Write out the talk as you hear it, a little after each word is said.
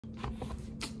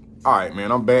All right,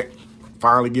 man, I'm back.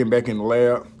 Finally getting back in the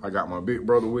lab. I got my big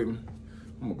brother with me.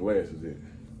 Where my glasses at?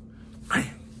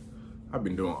 Man, I've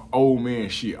been doing old man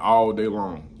shit all day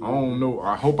long. I don't know.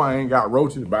 I hope I ain't got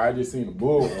roaches, but I just seen a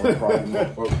bug on probably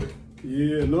motherfucker.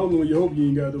 Yeah, normally when you hope you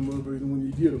ain't got them motherfuckers, when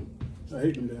you get them. I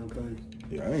hate them damn things.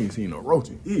 Yeah, I ain't seen no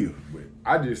roaches either, but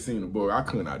I just seen a bug I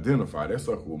couldn't identify. That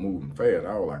sucker was moving fast.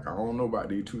 I was like, I don't know about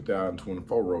these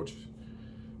 2024 roaches.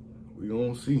 We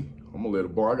gonna see. I'm gonna let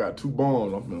it burn. I got 2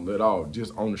 bombs I'm gonna let off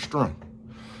just on the string.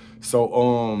 So,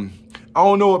 I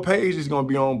don't know what page it's gonna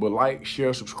be on, but like,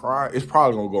 share, subscribe. It's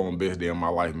probably gonna go on Best Day of My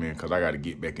Life, man, because I gotta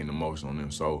get back in the motion on them.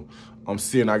 So, I'm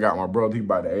sitting, I got my brother, he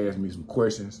about to ask me some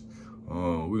questions.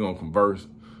 We're gonna converse,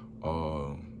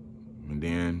 and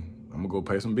then I'm gonna go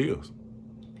pay some bills.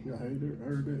 Yeah, I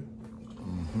heard that.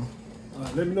 All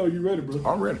right, let me know you ready, bro.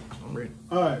 I'm ready.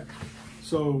 All right,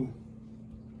 so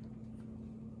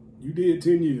you did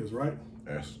 10 years, right?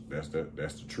 That's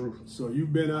the truth. So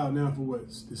you've been out now for what?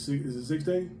 Is it 16? Is it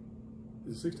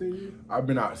 16 years? I've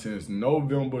been out since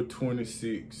November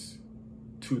 26,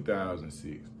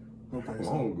 2006. Okay. How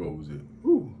long ago was it?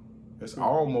 Ooh. It's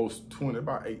almost 20,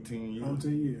 about 18 years.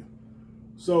 18 years.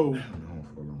 So, I've been home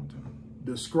for a long time.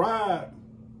 Describe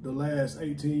the last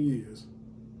 18 years.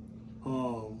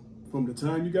 From the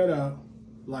time you got out,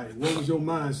 like, what was your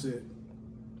mindset?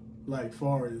 Like,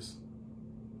 far as,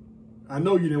 I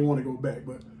know you didn't want to go back,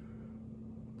 but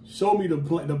show me the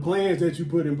plans that you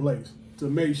put in place to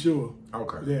make sure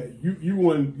that you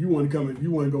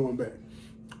weren't going back.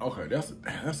 Okay, that's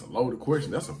a loaded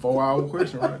question. That's a 4-hour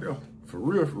question right there. For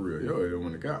real. Yo,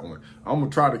 when I got one. I'm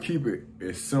gonna try to keep it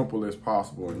as simple as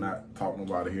possible and not talk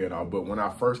nobody head off. But when I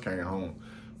first came home,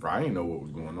 bro, I didn't know what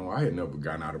was going on. I had never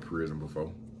gotten out of prison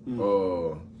before.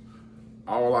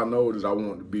 All I know is I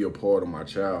wanted to be a part of my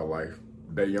child life.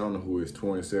 Dayana, who is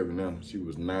 27 now, she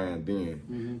was 9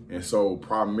 then. And so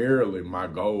primarily my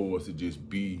goal was to just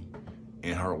be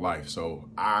in her life. So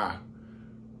I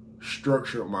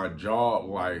structured my job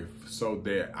life so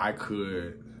that I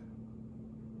could,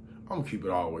 I'm gonna keep it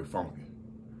all the way funky.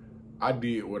 I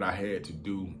did what I had to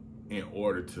do in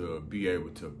order to be able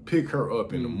to pick her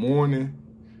up in the morning.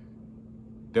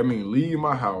 That means leave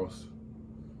my house,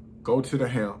 go to the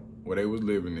camp where they was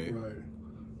living at,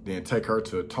 then take her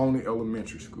to Tony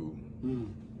Elementary School.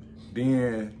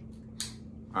 Then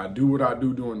I do what I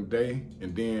do during the day,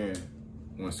 and then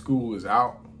when school is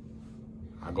out,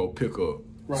 I go pick up.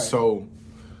 So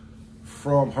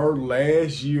from her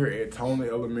last year at Tony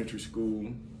Elementary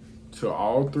School to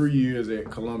all 3 years at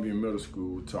Columbia Middle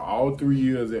School to all 3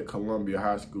 years at Columbia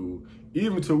High School,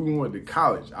 even till we went to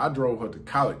college, I drove her to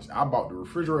college. I bought the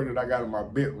refrigerator that I got in my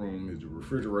bedroom is the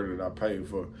refrigerator that I paid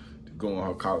for to go in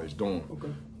her college dorm.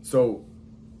 So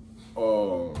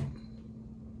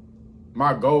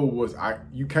my goal was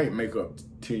you can't make up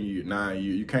 10 years, 9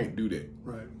 years. You can't do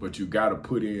that. But you got to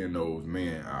put in those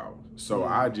man hours. So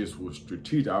I just was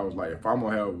strategic. I was like, if I'm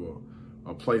gonna have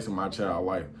a place in my child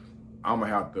life, I'm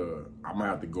gonna have to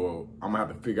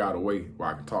figure out a way where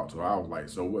I can talk to her. I was like,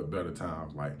 so what better time? I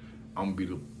was like, I'm gonna be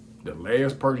the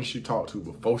last person she talked to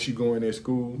before she go in at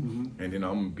school, and then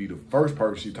I'm gonna be the first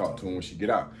person she talked to when she get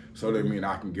out. So that means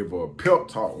I can give her a pep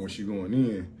talk when she going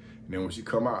in, and then when she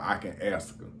come out, I can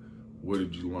ask her, what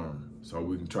did you learn? So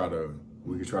we can try to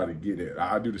get it.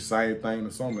 I do the same thing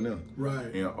to some of them.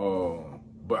 And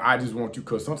but I just want you,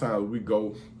 cause sometimes we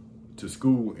go to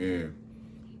school and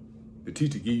the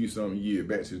teacher give you something, you give it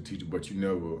back to the teacher, but it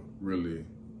never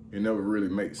really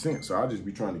makes sense. So I just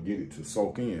be trying to get it to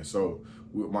soak in. So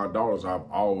with my daughters,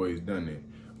 I've always done that.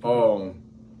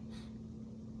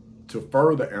 To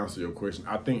further answer your question,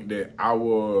 I think that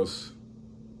I'm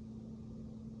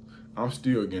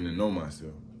still getting to know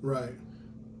myself.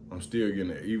 I'm still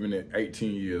getting it, even at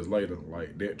 18 years later,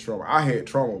 like that trauma. I had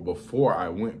trauma before I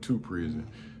went to prison.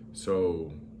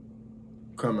 So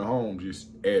coming home just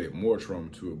added more trauma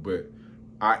to it. But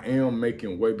I am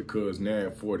making way because now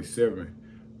at 47,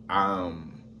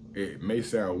 it may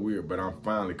sound weird, but I'm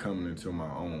finally coming into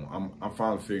my own. I'm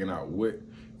finally figuring out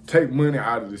take money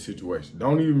out of the situation.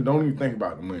 Don't even think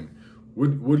about the money.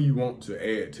 What do you want to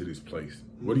add to this place?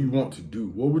 What do you want to do?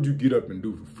 What would you get up and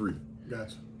do for free?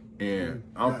 And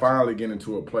I'm finally getting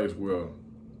to a place where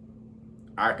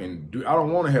I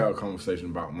don't want to have a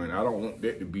conversation about money. I don't want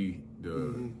that to be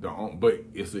but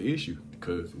it's an issue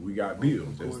because we got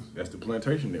bills. That's the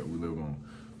plantation that we live on.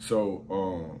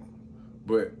 So,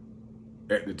 but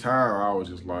at the time I was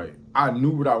just like, I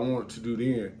knew what I wanted to do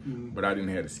then, but I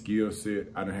didn't have the skill set.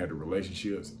 I didn't have the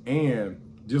relationships. And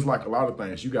just like a lot of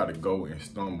things, you got to go and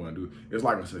stumble and do. It's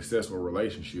like a successful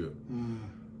relationship.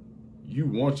 you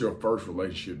want your first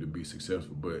relationship to be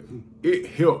successful, but it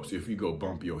helps if you go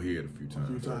bump your head a few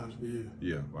times.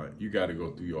 Yeah, like you got to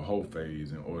go through your whole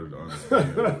phase in order to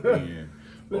understand.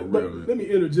 Let me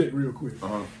interject real quick.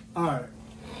 All right,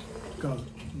 because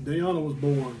Dayana was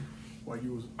born while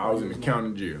you was. I was in the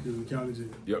county jail. You was in county jail.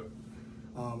 Yep.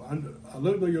 I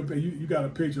looked on your page. You got a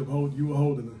picture of you were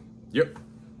holding her. Yep.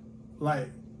 Like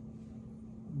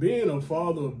being a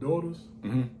father of daughters.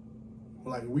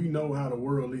 Like we know how the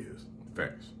world is.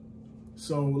 Facts.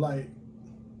 So like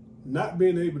not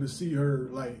being able to see her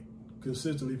like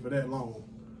consistently for that long.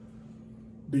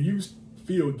 Do you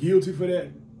feel guilty for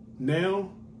that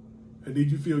now? Or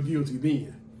did you feel guilty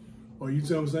then? Or you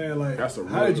see what I'm saying? Like,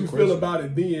 how did you feel about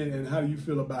it then, and how do you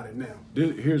feel about it now?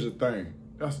 Here's the thing.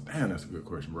 That's a good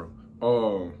question,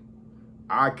 bro.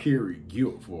 I carried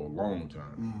guilt for a long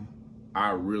time.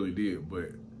 I really did, but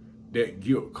that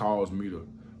guilt caused me to.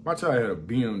 My child had a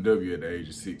BMW at the age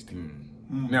of 16.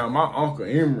 Now my uncle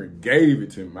Emery gave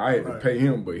it to me. I had to pay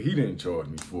him, but he didn't charge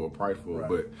me full price for it.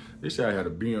 But this child had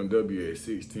a BMW at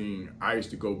 16. I used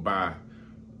to go buy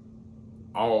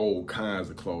all kinds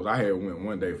of clothes. I had went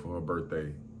one day for her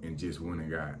birthday and just went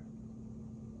and got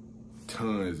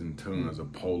tons and tons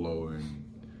of polo,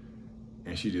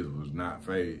 and she just was not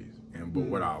fazed. But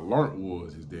what I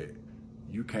learned is that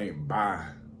you can't buy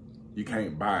it.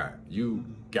 You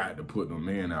got to put the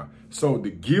man out. So the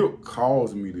guilt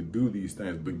caused me to do these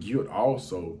things, but guilt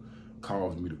also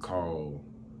caused me to call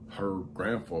her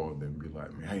grandfather and be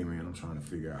like, hey man, I'm trying to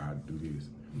figure out how to do this.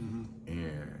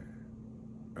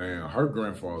 And her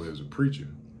grandfather is a preacher.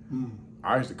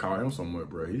 I used to call him so much,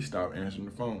 bro. He stopped answering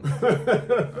the phone.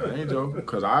 I ain't joking.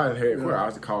 Because I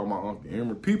used to call my Uncle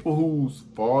Emery. People whose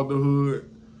fatherhood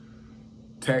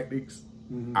tactics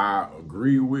I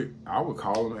agree with, I would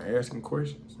call them and ask them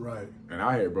questions. Right. And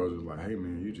I had brothers like, hey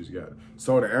man, you just got it.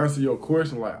 So to answer your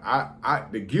question, like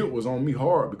the guilt was on me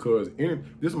hard because this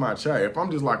is my child. If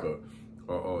I'm just like a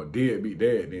deadbeat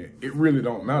dad, then it really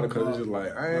don't matter because it's just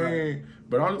like, I ain't.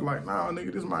 But I'm just like, nah,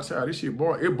 nigga, this is my child. This shit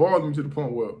it bothered me to the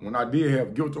point where when I did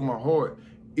have guilt on my heart,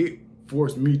 it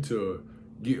forced me to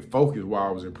get focused while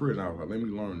I was in prison. I was like, let me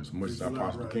learn as much as I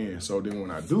possibly can. So then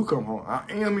when I do come home, I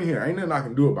am in here. Ain't nothing I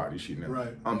can do about this shit now.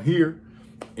 Right. I'm here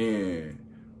and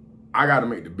I got to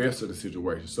make the best of the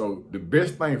situation. So the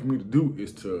best thing for me to do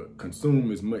is to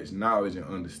consume as much knowledge and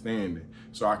understanding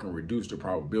so I can reduce the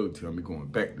probability of me going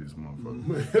back to this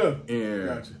motherfucker. And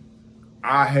gotcha.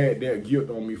 I had that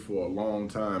guilt on me for a long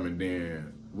time, and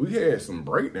then we had some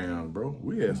breakdowns, bro.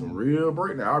 We had some real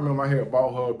breakdowns. I remember I had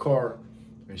bought her a car,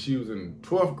 and she was in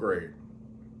 12th grade.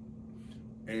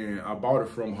 And I bought it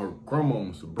from her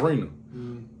grandmama, Sabrina.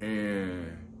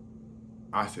 And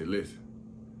I said, listen,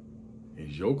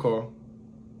 it's your car.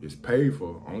 It's paid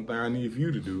for. Only thing I need for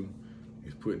you to do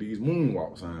is put these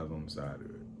moonwalk signs on the side of it.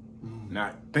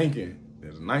 Not thinking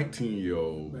there's a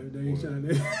 19-year-old.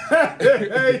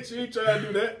 Hey, she ain't trying to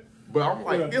do that. But I'm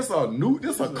like, this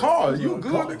a car. You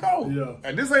good to go. Yeah.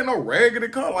 And this ain't no raggedy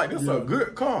car. Like, this a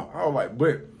good car. I was like,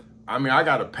 but, I mean, I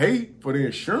got to pay for the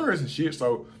insurance and shit,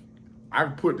 so I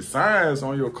can put the signs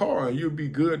on your car and you'll be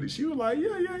good. She was like,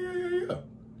 yeah.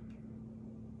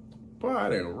 Boy, I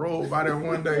didn't roll by there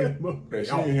one day and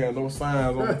she ain't had no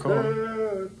signs on the car.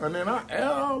 And then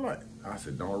I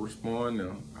said, don't respond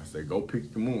now. I said, go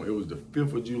pick the moon. It was the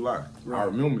 5th of July. Right. I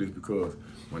remember this because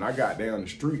when I got down the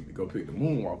street to go pick the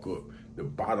moonwalk up, the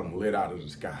bottom lit out of the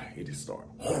sky. It just started.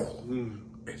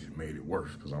 It just made it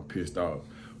worse because I'm pissed off.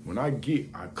 When I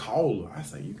call her. I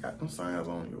say, you got them signs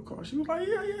on your car? She was like,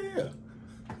 yeah.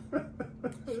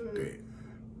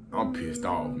 I'm pissed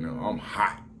off now. I'm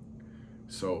hot.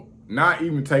 So not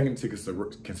even taking into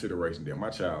consideration that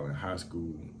my child in high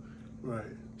school, right?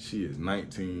 She is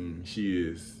 19. She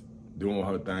is doing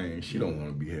her thing. She don't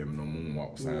want to be having no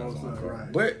moonwalk signs on her car.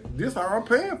 Right. But this how I'm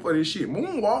paying for this shit.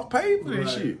 Moonwalk paid for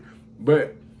this shit.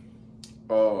 But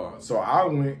so I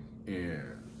went and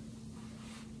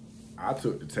I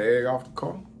took the tag off the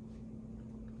car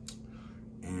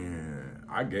and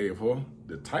I gave her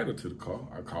the title to the car.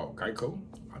 I called Geico.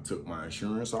 I took my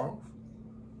insurance off.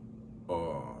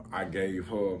 I gave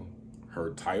her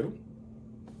title.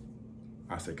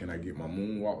 I said, can I get my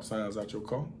moonwalk signs out your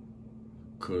car?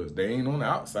 Cause they ain't on the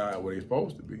outside where they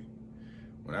supposed to be.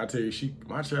 When I tell you,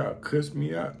 my child cussed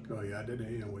me out. Oh yeah, I did the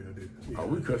hand way I did. Yeah. Oh,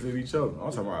 we cussed at each other. I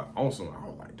was talking about on some. I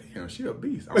was like, damn, she a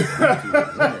beast.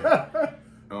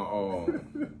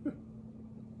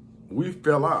 We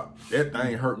fell out. That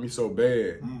thing hurt me so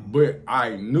bad. But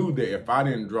I knew that if I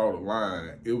didn't draw the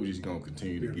line, it was just gonna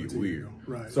continue to get weird.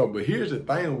 Right. So, but here's the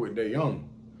thing with Dayana.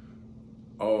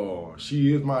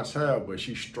 She is my child, but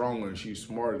she's stronger and she's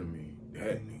smarter than me.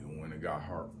 That nigga wanna and got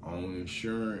her own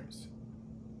insurance,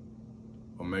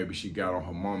 or maybe she got on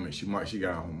her mama. She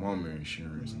got on her mama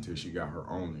insurance until she got her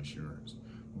own insurance.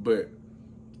 But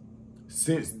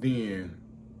since then,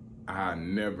 I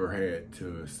never had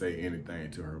to say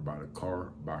anything to her about a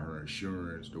car, about her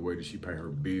insurance, the way that she pay her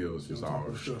bills is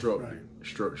all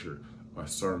structured a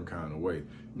certain kind of way.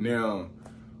 Now,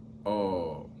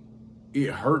 it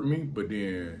hurt me, but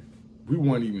then we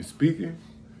weren't even speaking,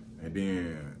 and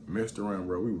then messed around,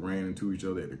 bro. We ran into each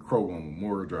other at the Kroger on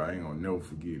Memorial Drive. I ain't gonna never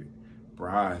forget it.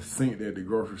 Bro, I synced at the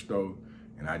grocery store,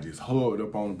 and I just hugged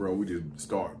up on her, bro. We just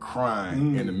started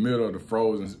crying in the middle of the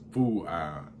frozen food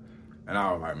aisle. And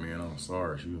I was like, man, I'm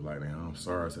sorry. She was like, man, I'm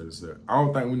sorry. I said, I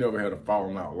don't think we never had a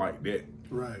falling out like that.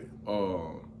 Right.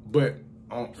 But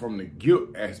from the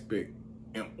guilt aspect,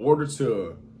 in order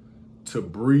to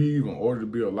breathe, in order to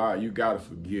be alive, you gotta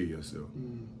forgive yourself.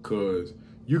 Cause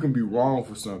you can be wrong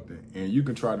for something, and you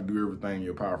can try to do everything in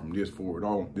your power from this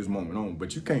moment on,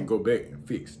 but you can't go back and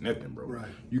fix nothing, bro. Right.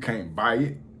 You can't buy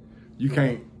it. You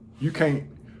can't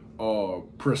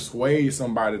persuade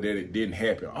somebody that it didn't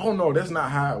happen. Oh no, that's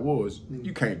not how it was.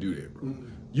 You can't do that, bro.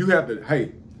 You have to,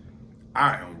 hey,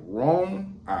 I am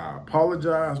wrong. I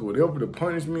apologize. Whatever the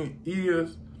punishment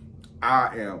is,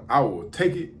 I will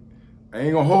take it. I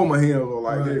ain't gonna hold my hands up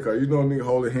like that, cause you know a nigga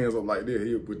holding hands up like that,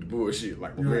 he with the bullshit,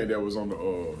 like the man that was on the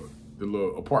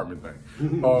little apartment thing.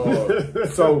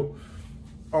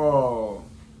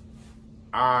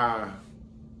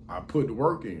 I put the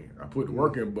work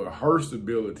in. But her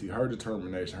stability, her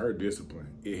determination, her discipline,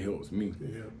 it helps me.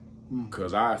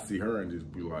 Cause I see her and just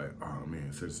be like, oh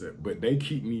man, but they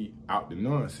keep me out the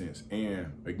nonsense.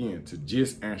 And again, to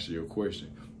just answer your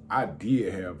question, I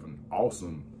did have an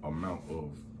awesome amount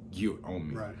of guilt on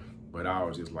me. Right. But I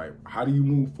was just like, how do you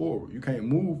move forward? You can't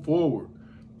move forward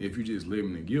if you just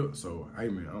living in guilt. So, hey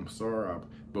man, I'm sorry.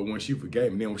 But when she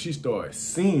forgave me, then when she started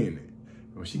seeing it,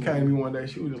 when she came to me one day,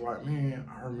 she was just like, man,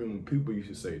 I remember people used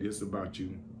to say this about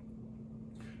you.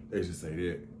 They used to say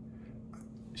that.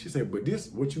 She said, but this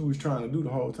what you was trying to do the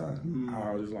whole time.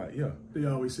 I was just like, yeah. They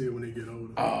always say it when they get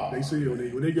older. They say it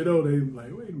when they get older, they be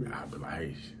like, wait a minute. I'd be like,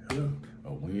 hey,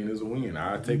 a win is a win.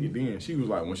 I'll take it then. She was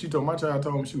like, when she told my child,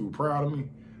 told me she was proud of me.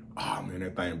 Oh man,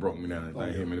 that thing broke me down. That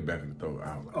thing hit me in the back of the throat.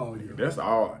 I was like, that's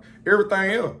all.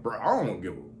 Everything else, bro, I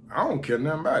don't care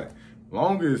nothing about it.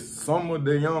 Long as Summer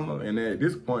Dayana and at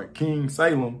this point King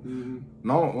Salem,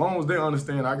 long as they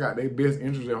understand I got their best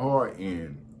interest at heart,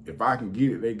 and if I can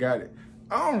get it, they got it.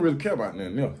 I don't really care about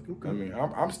nothing else. Okay. I mean,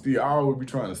 I'm still, I always be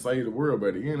trying to save the world, but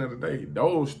at the end of the day,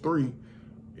 those three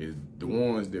is the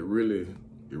ones that really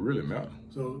matter.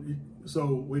 So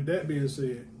with that being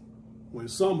said, when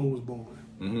Summer was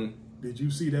born, did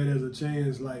you see that as a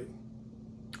chance, like,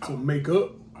 to make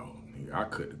up? Oh, nigga, I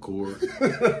cut the cord.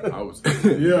 I was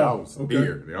there.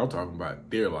 I'm talking about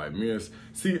there, like, man.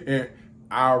 See, and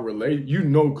our relationship, you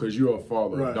know, because you're a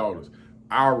father of daughters.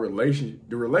 Our relationship,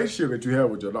 the relationship that you have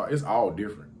with your daughter, it's all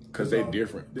different because they're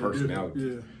different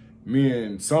personalities. Me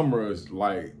and Summer is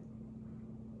like,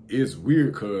 it's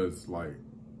weird because like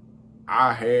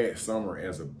I had Summer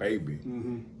as a baby,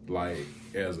 like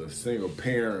as a single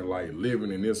parent, like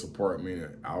living in this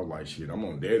apartment. I was like, shit, I'm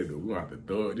on daddy though. We gonna have to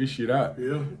thug this shit out.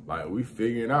 Like we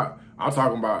figuring out. I'm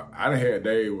talking about, I done had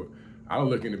days where I done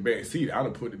look in the back seat. I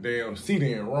done put the damn seat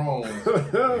in wrong.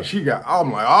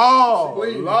 I'm like, oh,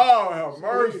 Lord have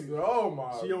mercy. Oh,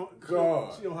 my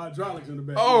God. She on hydraulics in the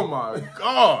back. Oh, my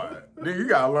God. Then you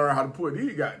got to learn how to put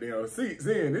these goddamn seats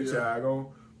in. This child going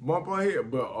to bump her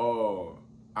head. But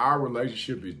our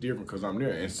relationship is different because I'm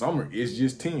there. And Summer is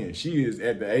just 10. She is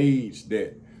at the age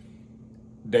that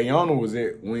Dayana was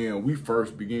at when we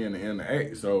first began to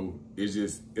interact. So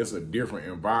it's a different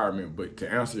environment. But to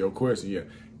answer your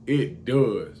question, it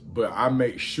does, but I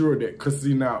make sure that, because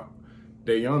see now,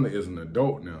 Dayana is an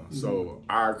adult now, so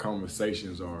our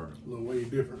conversations are way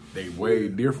different. They way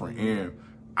different, and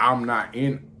I'm not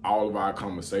in all of our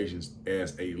conversations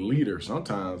as a leader.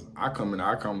 Sometimes I come in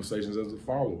our conversations as a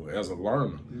follower, as a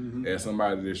learner, as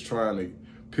somebody that's trying to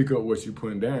pick up what you're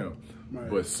putting down.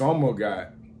 But Summer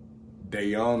got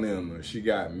Dayana in her, she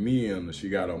got me in her, she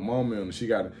got her mama in her, she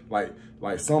got, like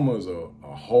Summer's a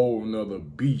whole nother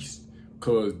beast.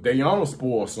 Cause Dayana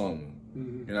spoiled Summer,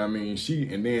 and I mean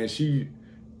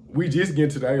we just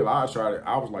get to the age.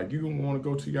 I was like, you don't want to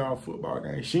go to y'all football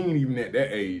game? She ain't even at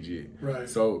that age yet, right?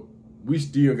 So we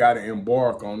still got to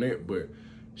embark on that. But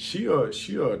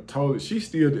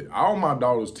all my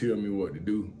daughters tell me what to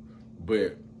do,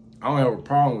 but I don't have a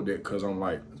problem with that because I'm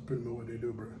like, that's pretty much what they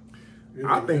do, bro.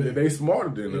 I think that they smarter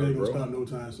than us, bro. They ain't gonna stop no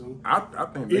time soon. I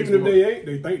think even if they ain't,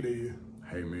 they think they is.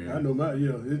 Hey man, I know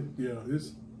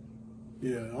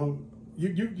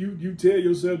you tell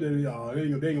yourself that they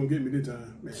ain't gonna get me this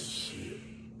time, man.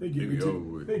 Shit, they get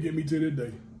me to this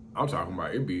day. I'm talking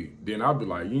about then I'll be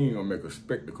like, you ain't gonna make a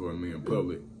spectacle of me in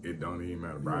public. It don't even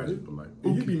matter, bro. But like,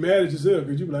 and you be mad at yourself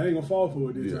because you be like, I ain't gonna fall for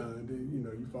it this time. And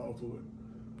then you fall for it.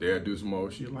 They'll do some more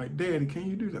shit like, Daddy, can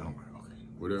you do that? I'm like, okay,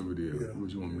 whatever it is. Yeah. What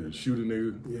you want me to shoot a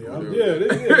nigga?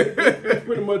 Yeah,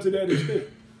 pretty much to that extent.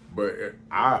 But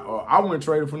I wouldn't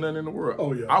trade it for nothing in the world.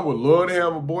 Oh yeah, I would love to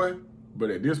have a boy, but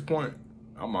at this point,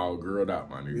 I'm all girled out,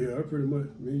 my nigga. Yeah, pretty much.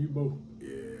 Me and you both.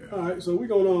 Yeah. All right, so we're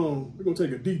gonna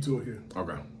take a detour here.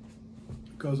 Okay.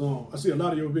 Because I see a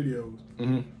lot of your videos,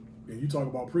 and you talk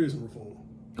about prison reform.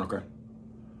 Okay.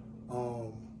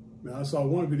 Now I saw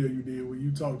one video you did where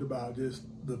you talked about just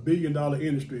the $1 billion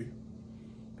industry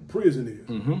prison is.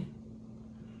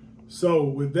 So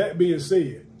with that being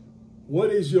said,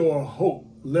 what is your hope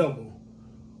level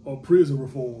of prison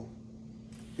reform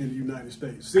in the United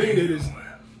States? Seeing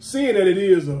that it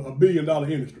is a $1 billion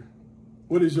industry,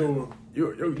 what is your...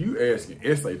 You asking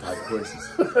essay type questions.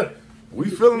 We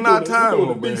filling our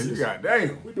time, man. You got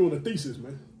damn. We're doing a thesis,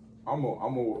 man. I'm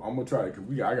gonna try it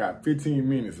because I got 15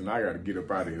 minutes and I gotta get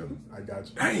up out of here. I got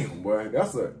you. Damn, boy.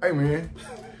 Hey man.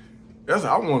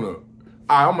 I'm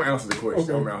gonna answer the question.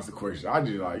 Okay. I'm gonna answer the question. I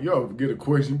just like, yo, get a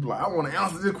question. Be like, I want to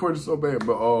answer this question so bad.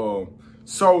 But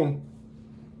so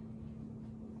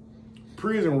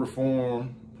prison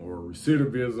reform or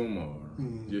recidivism or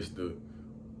just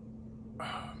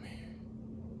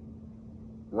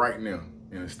right now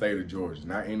in the state of Georgia,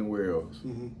 not anywhere else,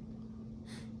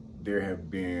 there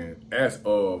have been, as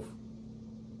of,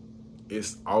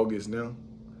 it's August now,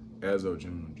 as of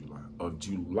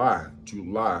July,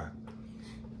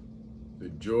 the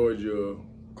Georgia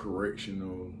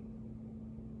Correctional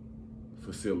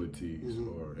Facilities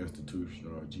or Institution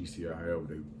or GCI, however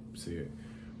they said,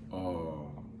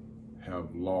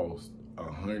 have lost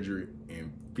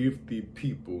 150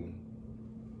 people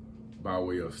by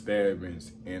way of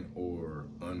stabbings and or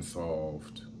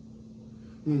unsolved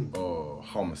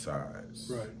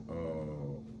homicides,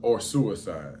 or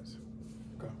suicides.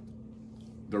 Okay.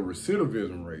 The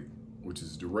recidivism rate, which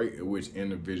is the rate at which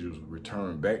individuals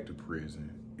return back to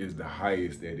prison, is the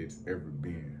highest that it's ever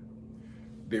been.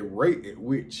 The rate at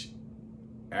which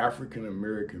African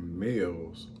American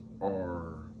males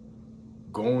are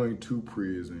going to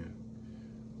prison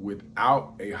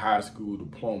without a high school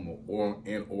diploma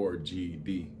or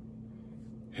GED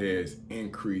has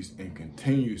increased and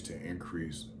continues to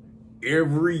increase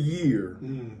every year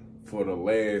for the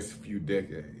last few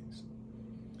decades.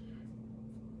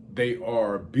 They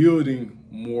are building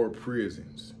more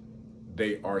prisons.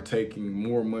 They are taking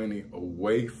more money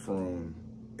away from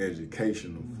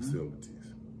educational facilities.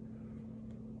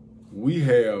 We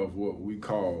have what we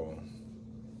call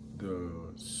the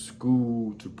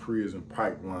school to prison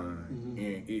pipeline,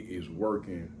 and it is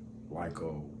working like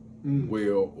a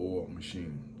well-oiled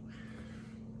machine.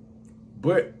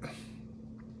 But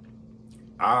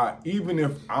even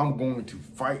if I'm going to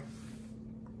fight,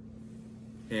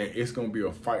 and it's gonna be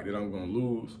a fight that I'm gonna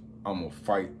lose, I'm gonna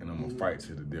fight, and I'm gonna fight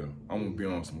to the death. I'm gonna be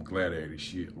on some gladiator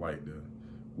shit like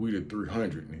we the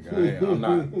 300,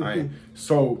 nigga.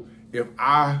 So if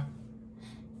I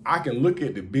can look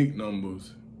at the big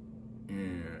numbers,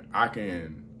 and I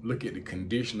can look at the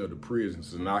condition of the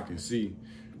prisons, and I can see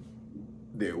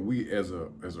that we as a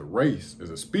race, as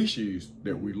a species,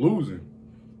 that we losing.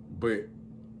 But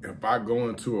if I go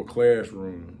into a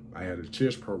classroom, I had a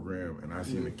chess program, and I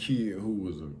seen a kid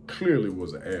who clearly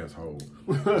was an asshole.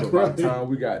 So by the time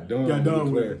we got done with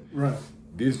the class,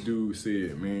 this dude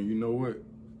said, man, you know what?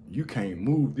 You can't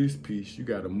move this piece. You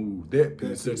got to move that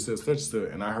piece, such.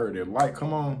 And I heard that light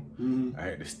come on. I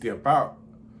had to step out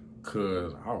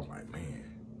because I was like, man,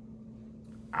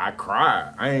 I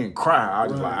cried. I ain't cry. I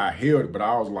just I held it, but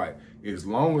I was like, as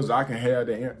long as I can have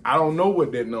that, I don't know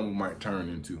what that number might turn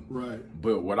into.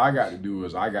 But what I got to do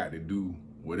is I got to do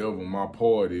whatever my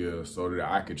part is so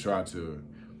that I can try to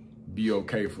be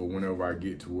okay for whenever I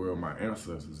get to where my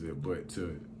ancestors is. But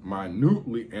to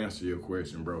minutely answer your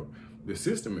question, bro, the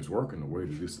system is working the way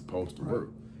that it's supposed to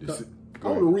work. I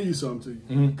want to read something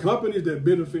to you. Companies that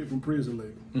benefit from prison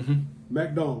labor: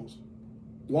 McDonald's,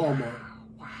 Walmart,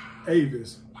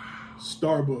 Avis,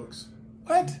 Starbucks,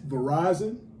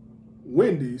 Verizon,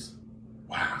 Wendy's,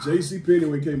 JCPenney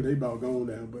when it came, they about gone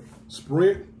down, but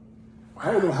Sprint.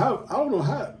 I don't know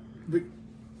how the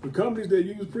companies that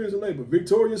use prison labor,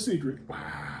 Victoria's Secret.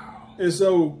 And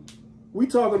so we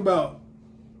talking about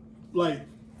like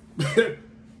 $1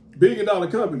 billion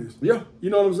companies. Yeah. You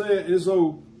know what I'm saying? And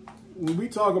so when we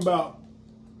talk about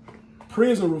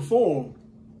prison reform,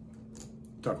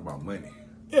 talk about money.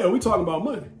 Yeah, we talking about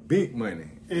money. Big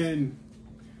money. And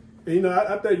And, you know,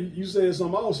 I think you said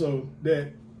something also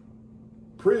that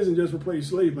prison just replaced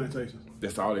slave plantations.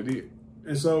 That's all they did.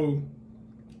 And so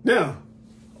now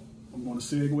I'm going to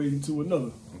segue into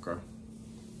another. Okay.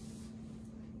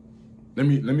 Let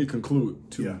me conclude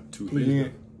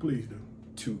please do.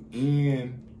 To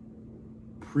end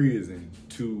prison,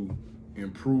 to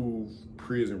improve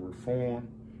prison reform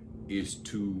is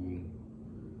to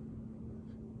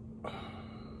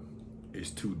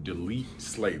delete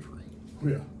slavery.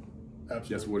 Yeah, absolutely.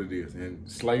 That's what it is. And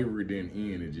slavery didn't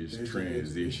end, it just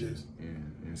transitioned.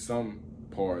 And in some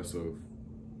parts of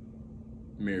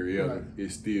Marietta,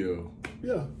 it's still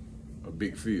a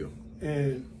big field.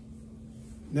 And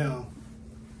now,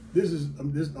 this is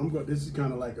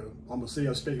kind of like I'm gonna say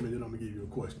a statement, then I'm gonna give you a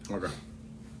question. Okay.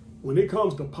 When it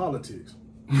comes to politics,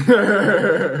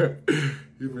 we're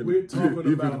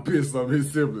talking about piss some of his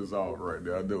siblings off right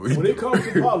now. I know. When it comes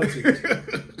to politics,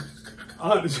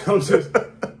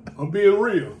 I'm being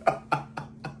real.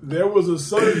 There was a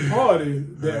certain party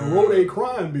that wrote a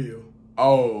crime bill.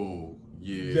 Oh,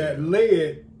 yeah. That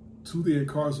led to the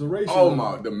incarceration.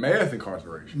 The mass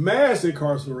incarceration. Mass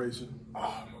incarceration.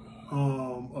 Oh my God.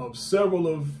 Of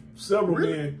several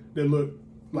really? Men that look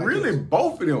like really this.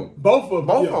 Both of them. Both of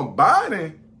them.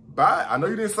 Biden. I know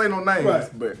you didn't say no names,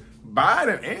 but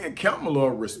Biden and Kamala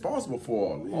are responsible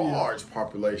for a large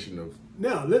population of.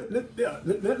 Now let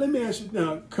me ask you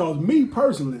now, because me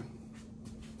personally,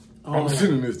 I'm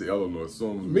sending this to Eleanor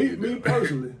soon. Me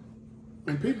personally,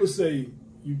 when people say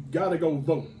you gotta go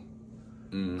vote,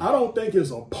 I don't think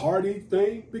it's a party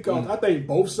thing, because I think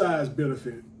both sides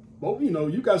benefit. Both, you know,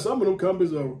 you got some of them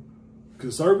companies are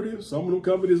conservative, some of them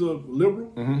companies are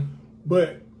liberal,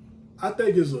 but I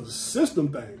think it's a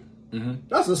system thing.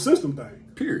 That's a system thing.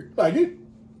 Period. Like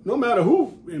no matter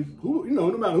who, you know,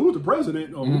 no matter who's the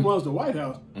president or who runs the White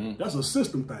House, that's a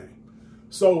system thing.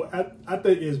 So I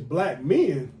think as black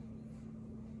men,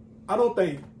 I don't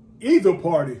think either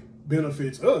party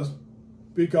benefits us,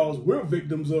 because we're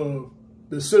victims of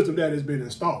the system that has been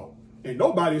installed, and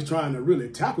nobody's trying to really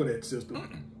tackle that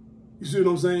system. You see what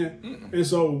I'm saying? And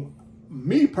so,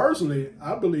 me personally,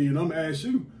 I believe, and I'm gonna ask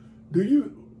you,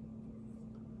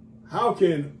 how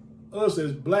can us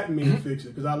as black men fix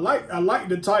it? Because I like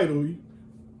the title,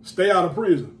 "Stay Out of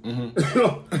Prison."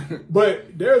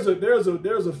 But there's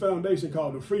a foundation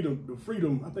called the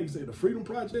Freedom. I think you say the Freedom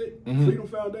Project, Freedom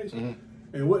Foundation,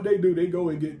 and what they do, they go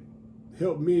and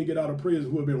help men get out of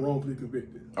prison who have been wrongfully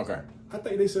convicted. Okay. I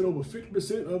think they said over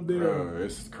 50% of their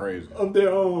it's crazy. Of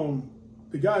their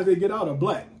the guys they get out are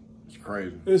black. It's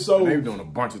crazy. And so they've done a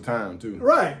bunch of time too.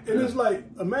 Right. And it's like,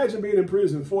 imagine being in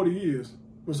prison 40 years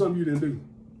for something you didn't do.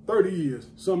 30 years,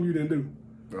 something you didn't do.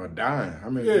 Dying. How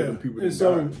many people and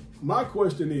so die? My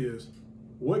question is,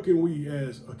 what can we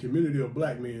as a community of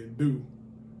black men do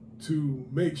to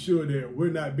make sure that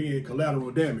we're not being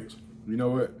collateral damage? You know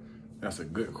what? That's a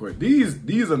good question.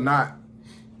 These are not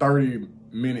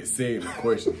 30-minute segment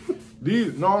questions.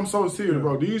 I'm so serious,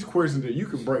 bro. These questions, that you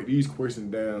can break these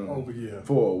questions down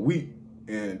for a week,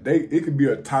 and it could be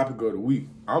a topic of the week.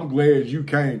 I'm glad you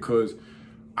came, because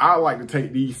I like to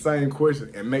take these same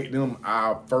questions and make them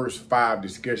our first 5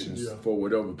 discussions for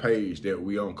whatever page that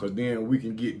we on, because then we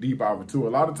can get deep out into it.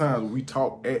 A lot of times we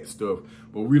talk at stuff,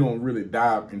 but we don't really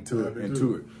dive into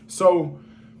it. So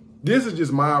this is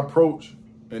just my approach.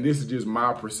 And this is just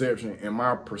my perception, and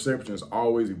my perception is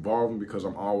always evolving, because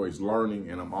I'm always learning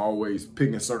and I'm always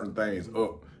picking certain things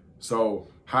up. So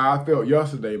how I felt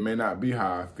yesterday may not be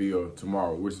how I feel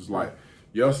tomorrow, which is like,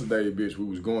 yesterday, bitch, we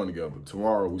was going together.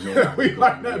 Tomorrow, we gonna be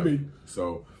going together.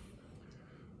 So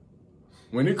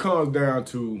when it comes down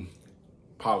to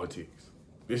politics,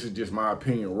 this is just my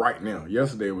opinion right now.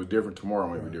 Yesterday was different, tomorrow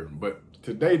might be different. But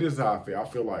today, this is how I feel. I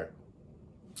feel like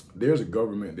there's a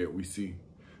government that we see.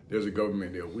 There's a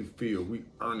government that we feel, we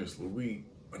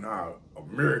in our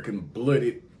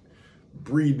American-blooded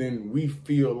breathing, we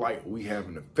feel like we have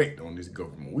an effect on this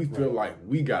government. We feel like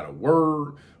we got a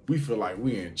word. We feel like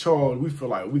we in charge. We feel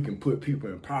like we can put people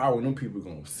in power, and them people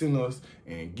gonna send us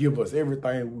and give us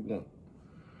everything we want.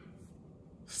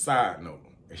 Side note,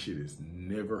 that shit has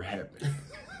never happened.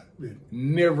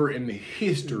 Never in the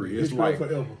history. It's like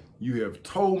forever. You have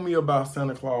told me about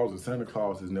Santa Claus, and Santa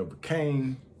Claus has never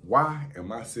came. Why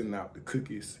am I sending out the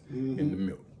cookies and the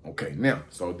milk? Okay, now,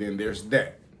 so then there's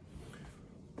that.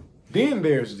 Then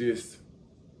there's this,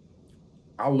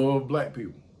 I love black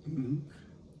people.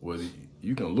 Whether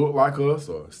you can look like us,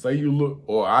 or say you look,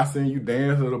 or I send you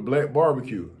dance at a black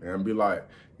barbecue and be like,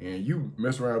 and you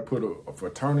mess around and put a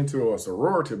fraternity or a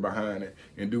sorority behind it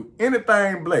and do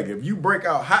anything black, if you break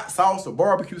out hot sauce or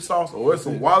barbecue sauce or it's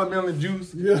some watermelon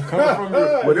juice coming from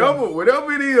you,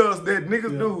 whatever it is that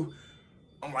niggas do,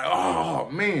 I'm like, oh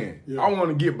man, I want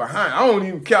to get behind. I don't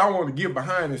even care. I want to get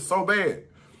behind it so bad.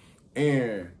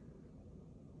 And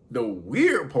the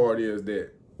weird part is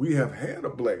that we have had a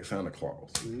black Santa Claus.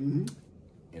 And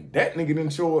that nigga didn't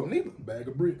show up neither. Bag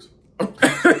of bricks.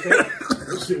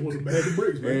 That shit was a bag of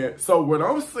bricks, man. And so what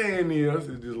I'm saying is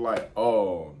just like,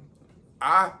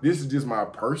 this is just my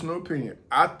personal opinion.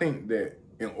 I think that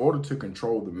in order to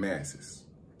control the masses,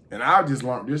 and I just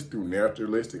learned this through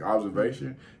naturalistic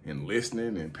observation and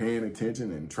listening and paying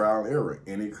attention and trial and error,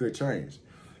 and it could change.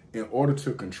 In order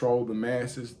to control the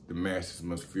masses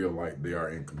must feel like they are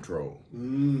in control.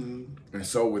 And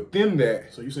so within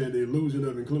that... So you're saying the illusion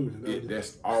of inclusion.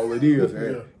 That's all it is.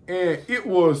 And it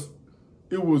was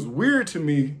weird to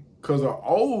me because an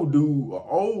old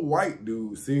white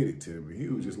dude said it to me. He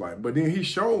was just like, but then he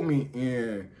showed me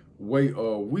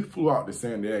we flew out to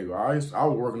San Diego. I was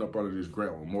working up under this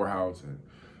grant with Morehouse and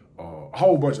a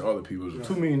whole bunch of other people. It was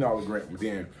a $2 million grant. But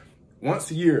then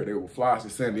once a year, they would fly us to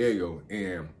San Diego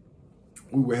and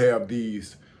we would have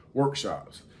these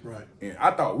workshops. Right. And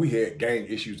I thought we had gang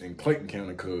issues in Clayton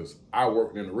County because I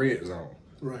worked in the red zone.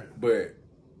 Right. But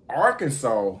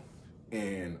Arkansas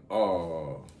and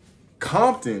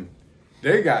Compton,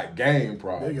 they got gang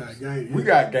problems. They got gang. We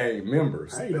got gang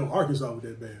members. I ain't know Arkansas was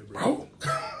that bad, bro.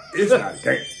 It's not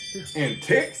gang. In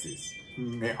Texas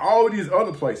and all these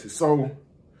other places. So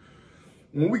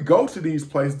when we go to these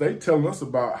places, they tell us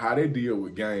about how they deal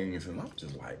with gangs. And I'm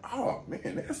just like, oh,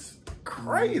 man, that's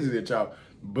crazy that y'all.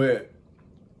 But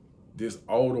this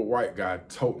older white guy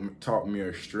taught me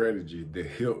a strategy that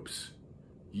helps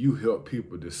help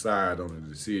people decide on the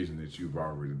decision that you've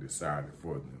already decided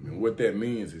for them. And what that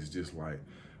means is just like,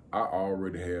 I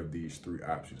already have these 3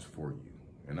 options for you.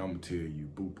 And I'm going to tell you,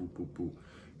 boo, boo, boo, boo.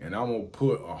 And I'm going to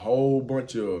put a whole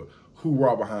bunch of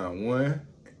hoorah behind 1,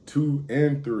 2,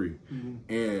 and 3.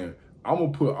 And I'm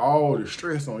going to put all the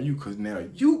stress on you because now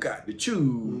you got to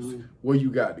choose where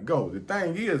you got to go. The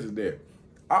thing is that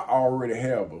I already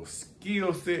have a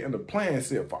skill set and a plan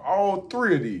set for all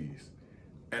 3 of these.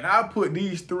 And I put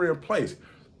these 3 in place.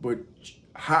 But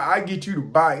how I get you to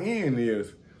buy in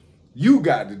is you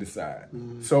got to decide.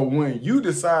 So when you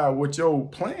decide what your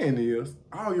plan is,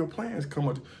 all your plans come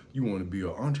up. You want to be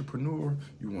an entrepreneur,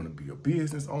 you want to be a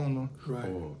business owner,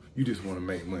 or you just want to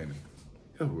make money.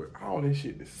 All this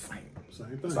shit the same. Same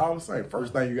thing. It's all the same.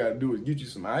 First thing you got to do is get you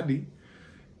some ID.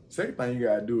 Second thing you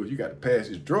got to do is you got to pass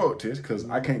this drug test because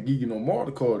I can't give you no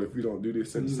MARTA card if you don't do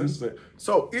this.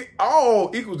 So it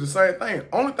all equals the same thing.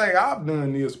 Only thing I've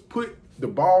done is put the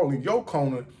ball in your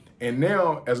corner, and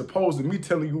now as opposed to me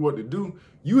telling you what to do,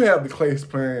 you have the class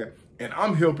plan, and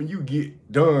I'm helping you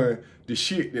get done the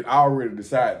shit that I already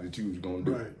decided that you was going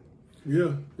to do. Right.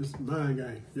 Yeah, it's mind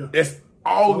game. Yeah. That's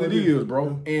all it is,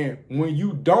 bro. Yeah. And when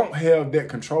you don't have that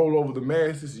control over the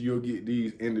masses, you'll get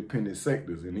these independent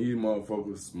sectors, and these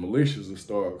motherfuckers, militias will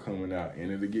start coming out,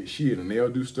 and it'll get shit, and they'll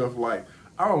do stuff like,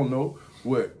 I don't know,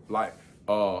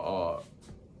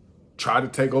 try to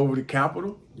take over the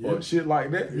Capitol or shit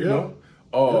like that, you know?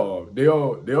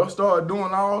 They'll start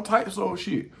doing all types of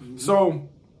shit. So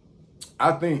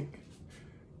I think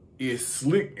it's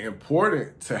slick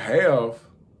important to have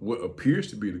what appears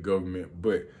to be the government,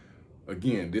 but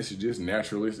again, this is just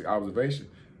naturalistic observation.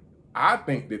 I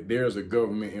think that there's a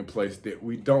government in place that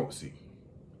we don't see.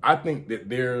 I think that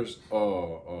there's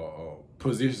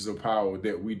positions of power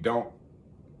that we don't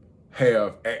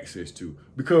have access to.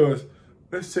 Because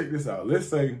let's check this out. Let's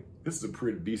say this is a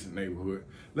pretty decent neighborhood.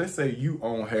 Let's say you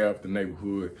own half the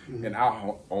neighborhood and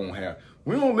I own half.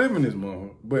 We don't live in this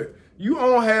motherfucker, but you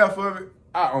own half of it,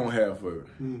 I own half of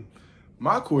it.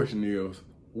 My question is,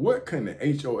 what can the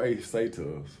HOA say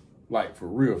to us? Like, for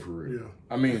real, for real. Yeah.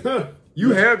 I mean,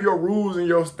 you have your rules and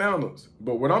your standards,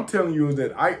 but what I'm telling you is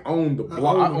that I own the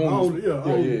block. I own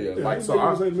it. Like,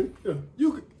 so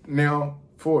you now,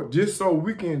 for just so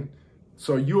we can,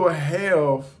 so you'll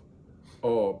have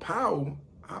power,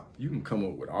 you can come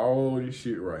up with all this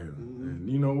shit right here. And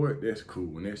you know what? That's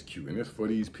cool and that's cute. And that's for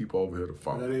these people over here to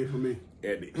follow. That ain't for me.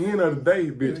 At the end of the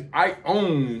day, bitch, I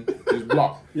own this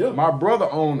block. My brother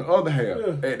owned the other half.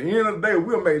 At the end of the day,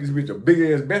 we'll make this bitch a big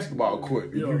ass basketball court.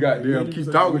 If you goddamn keep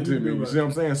talking to me, you see what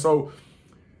I'm saying? So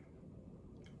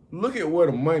look at where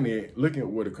the money at, look at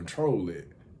where the control at.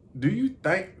 Do you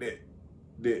think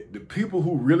that the people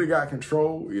who really got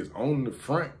control is on the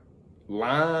front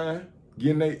line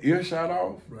getting their earshot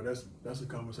off. Bro, that's a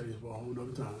conversation for a whole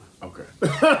nother time. Okay.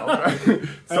 Okay.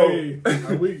 So hey,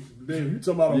 a week. Damn, you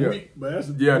talking about a week, but that's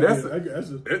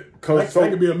that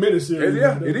could be a minute series.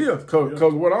 It is.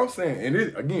 Cause what I'm saying, and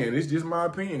it's just my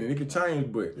opinion, and it can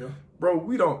change. But bro,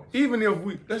 we don't. Even if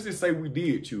let's just say we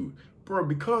did choose, bro,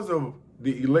 because of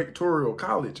the electoral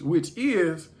college, which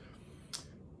is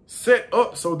set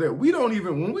up so that we don't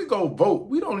even, when we go vote,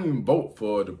 we don't even vote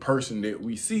for the person that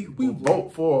we see. We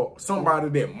vote for somebody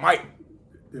that might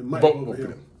vote for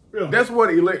them. Yeah. That's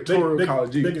what electoral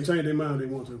college is. They can change their mind if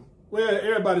they want to. Well,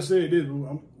 everybody said this.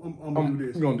 I'm gonna do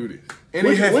this. We're gonna do this, and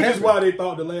which is why they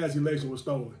thought the last election was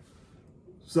stolen.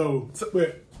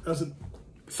 But that's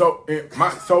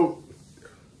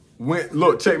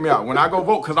look, check me out. When I go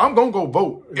vote, because I'm going to go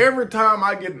vote. Every time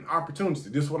I get an opportunity,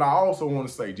 this is what I also want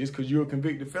to say. Just because you're a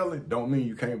convicted felon, don't mean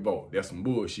you can't vote. That's some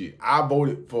bullshit. I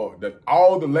voted for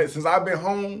since I've been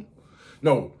home.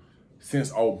 No,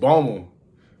 since Obama.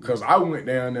 Because I went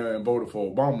down there and voted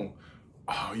for Obama.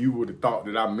 Oh, you would have thought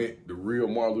that I met the real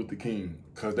Martin Luther King.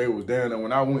 Because they was down there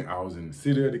when I went. I was in the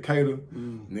city of Decatur.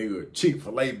 Nigga,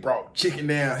 Chick-fil-A brought chicken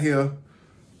down here.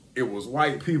 It was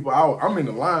white people. I'm in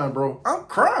the line, bro. I'm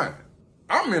crying.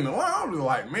 I'm in the line. I'm just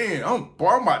like, man,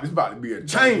 this about to be a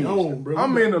change.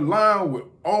 I'm in the line with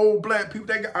old black people.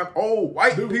 They got old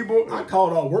white people. I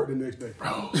called off work the next day.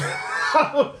 Bro.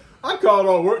 I called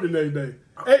off work the next day.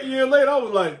 8 years later, I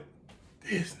was like,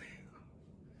 this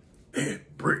nigga. And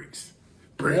bricks.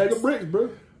 Bag of bricks, bro.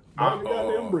 Bag of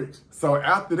goddamn bricks. So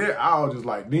after that, I was just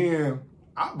like, damn,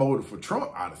 I voted for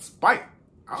Trump out of spite.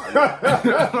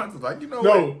 I was like, you know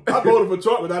what? I voted for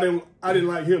Trump, but I didn't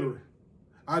like Hillary.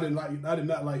 I did not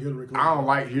like Hillary Clinton. I don't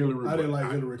like Hillary. I didn't like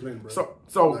Hillary Clinton, bro.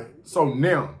 So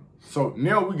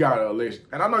now we got an election,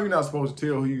 and I know you're not supposed to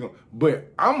tell who you're gonna,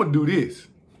 but I'm gonna do this.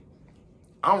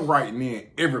 I'm writing in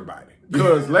everybody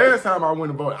because last time I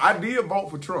went to vote, I did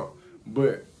vote for Trump,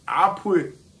 but I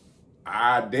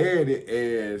dared it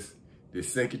as the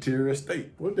Secretary of State.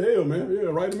 What the hell, man? Yeah,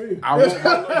 write me in. I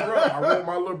wrote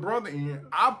my little brother in.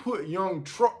 I put Young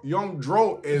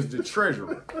Dro as the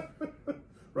treasurer.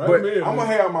 But I'm gonna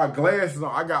have my glasses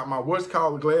on. I got my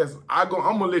glasses. I'm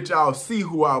gonna let y'all see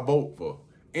who I vote for.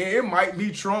 And it might be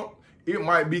Trump, it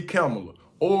might be Kamala,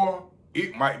 or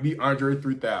it might be Andre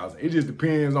 3000. It just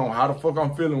depends on how the fuck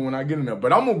I'm feeling when I get in there.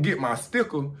 But I'm gonna get my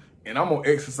sticker and I'm gonna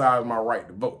exercise my right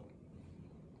to vote.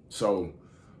 So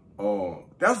I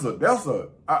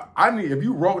need, if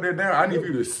you wrote that down, I need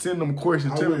you to send them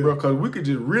questions to me, bro, because we could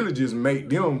just make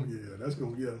them.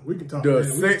 We can talk. All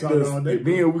day,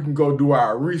 then we can go do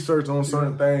our research on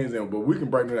certain things, but we can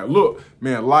break it down. Look,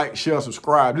 man, like, share,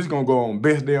 subscribe. This is gonna go on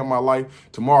best day of my life.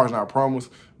 Tomorrow's not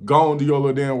promised. Go on, do your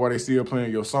little damn while they still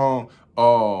playing your song.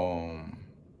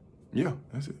 Yeah,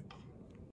 that's it.